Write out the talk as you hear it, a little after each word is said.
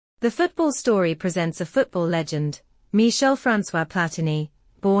The football story presents a football legend, Michel-François Platini,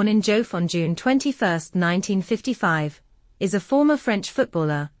 born in Jof on June 21, 1955, is a former French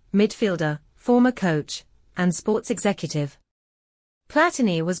footballer, midfielder, former coach, and sports executive.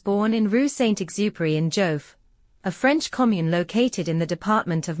 Platini was born in Rue Saint-Exupéry in Jof, a French commune located in the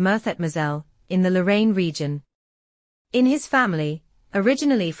department of Meurthe-et-Moselle, in the Lorraine region. In his family,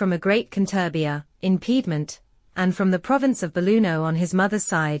 originally from a great Cantabria, in Piedmont, and from the province of Belluno on his mother's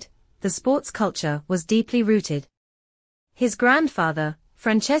side, the sports culture was deeply rooted. His grandfather,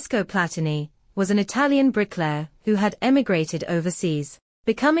 Francesco Platini, was an Italian bricklayer who had emigrated overseas,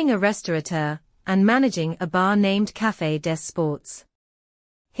 becoming a restaurateur and managing a bar named Café des Sports.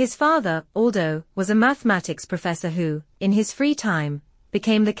 His father, Aldo, was a mathematics professor who, in his free time,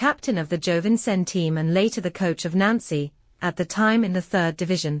 became the captain of the Jovincennes team and later the coach of Nancy, at the time in the 3rd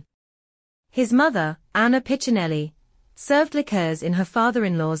division. His mother, Anna Piccinelli, served liqueurs in her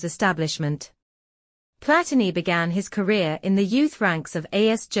father-in-law's establishment. Platini began his career in the youth ranks of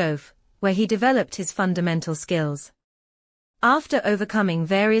AS Jof, where he developed his fundamental skills. After overcoming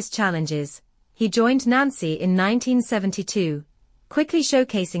various challenges, he joined Nancy in 1972, quickly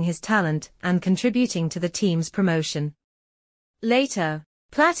showcasing his talent and contributing to the team's promotion. Later,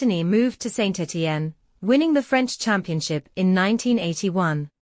 Platini moved to Saint-Étienne, winning the French championship in 1981.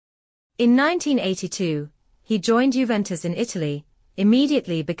 In 1982, he joined Juventus in Italy,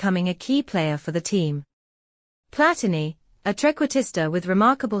 immediately becoming a key player for the team. Platini, a trequartista with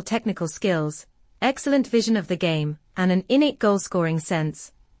remarkable technical skills, excellent vision of the game, and an innate goal-scoring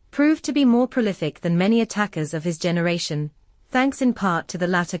sense, proved to be more prolific than many attackers of his generation, thanks in part to the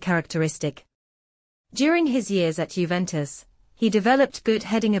latter characteristic. During his years at Juventus, he developed good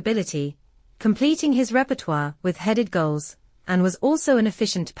heading ability, completing his repertoire with headed goals, and was also an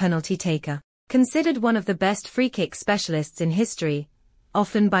efficient penalty taker. Considered one of the best free-kick specialists in history,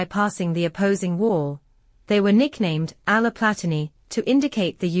 often bypassing the opposing wall, they were nicknamed Alla Platini to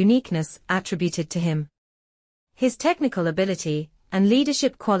indicate the uniqueness attributed to him. His technical ability and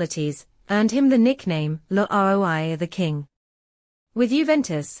leadership qualities earned him the nickname Le Roi the King. With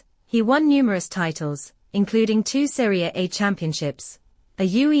Juventus, he won numerous titles, including 2 Serie A championships, a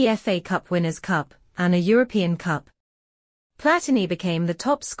UEFA Cup Winners' Cup, and a European Cup. Platini became the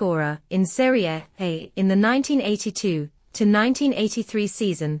top scorer in Serie A in the 1982-1983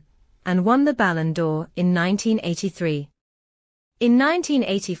 season, and won the Ballon d'Or in 1983. In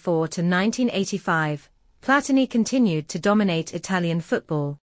 1984-1985, Platini continued to dominate Italian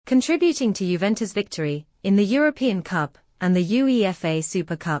football, contributing to Juventus' victory in the European Cup and the UEFA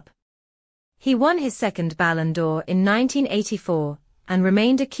Super Cup. He won his second Ballon d'Or in 1984, and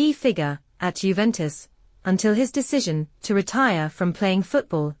remained a key figure at Juventus, until his decision to retire from playing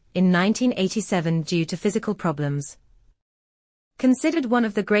football in 1987 due to physical problems. Considered one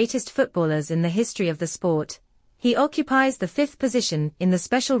of the greatest footballers in the history of the sport, he occupies the 5th position in the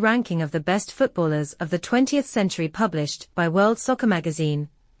special ranking of the best footballers of the 20th century published by World Soccer Magazine,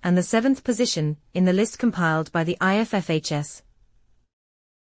 and the 7th position in the list compiled by the IFFHS.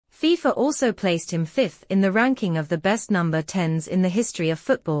 FIFA also placed him 5th in the ranking of the best number 10s in the history of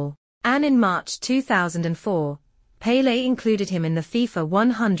football. And in March 2004, Pelé included him in the FIFA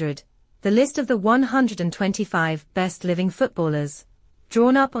 100, the list of the 125 best living footballers,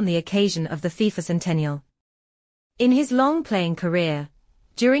 drawn up on the occasion of the FIFA centennial. In his long playing career,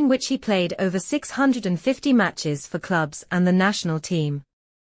 during which he played over 650 matches for clubs and the national team.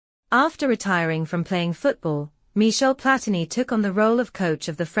 After retiring from playing football, Michel Platini took on the role of coach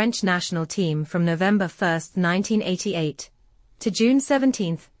of the French national team from November 1, 1988, to June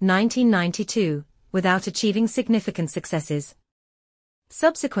 17, 1992, without achieving significant successes.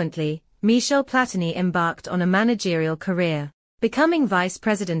 Subsequently, Michel Platini embarked on a managerial career, becoming vice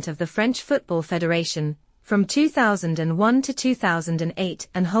president of the French Football Federation from 2001 to 2008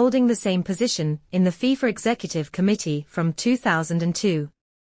 and holding the same position in the FIFA Executive Committee from 2002.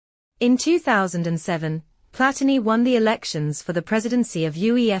 In 2007, Platini won the elections for the presidency of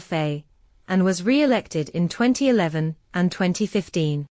UEFA, and was re-elected in 2011 and 2015.